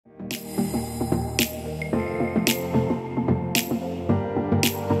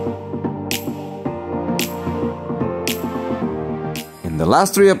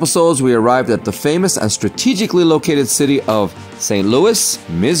last 3 episodes, we arrived at the famous and strategically located city of St. Louis,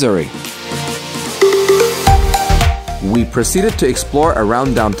 Missouri. We proceeded to explore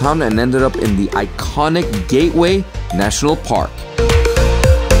around downtown and ended up in the iconic Gateway National Park.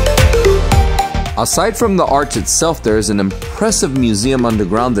 Aside from the arch itself, there is an impressive museum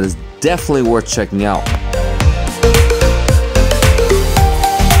underground that is definitely worth checking out.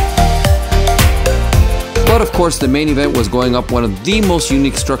 But of course, the main event was going up one of the most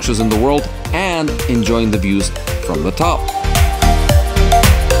unique structures in the world and enjoying the views from the top.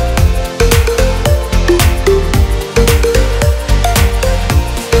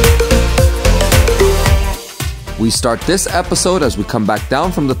 We start this episode as we come back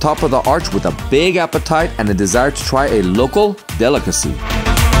down from the top of the arch with a big appetite and a desire to try a local delicacy.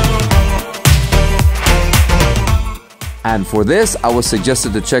 And for this, I was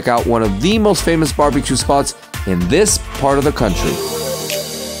suggested to check out one of the most famous barbecue spots in this part of the country.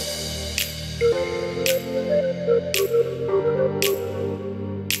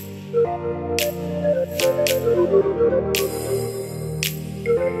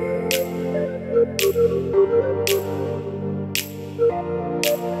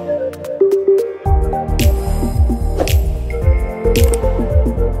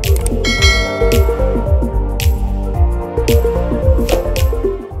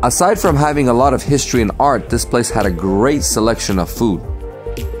 Aside from having a lot of history and art, this place had a great selection of food.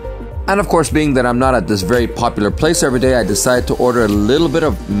 And of course, being that I'm not at this very popular place every day, I decided to order a little bit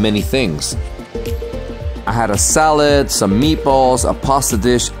of many things. I had a salad, some meatballs, a pasta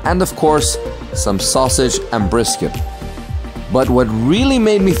dish, and of course, some sausage and brisket. But what really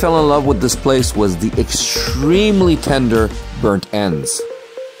made me fall in love with this place was the extremely tender burnt ends.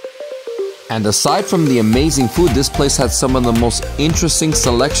 And aside from the amazing food, this place had some of the most interesting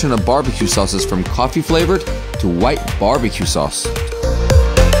selection of barbecue sauces, from coffee flavored to white barbecue sauce.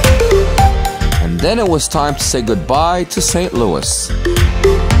 And then it was time to say goodbye to St. Louis.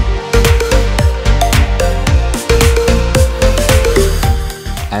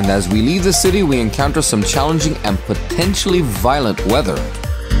 And as we leave the city, we encounter some challenging and potentially violent weather.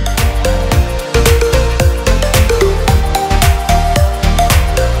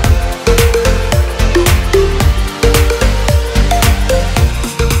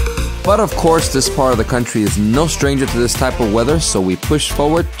 But of course, this part of the country is no stranger to this type of weather, so we push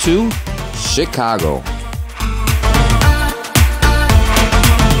forward to Chicago.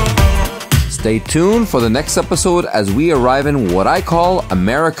 Stay tuned for the next episode as we arrive in what I call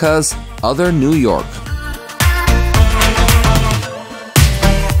America's Other New York.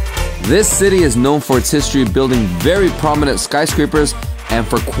 This city is known for its history of building very prominent skyscrapers, and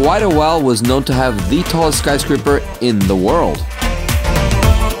for quite a while was known to have the tallest skyscraper in the world.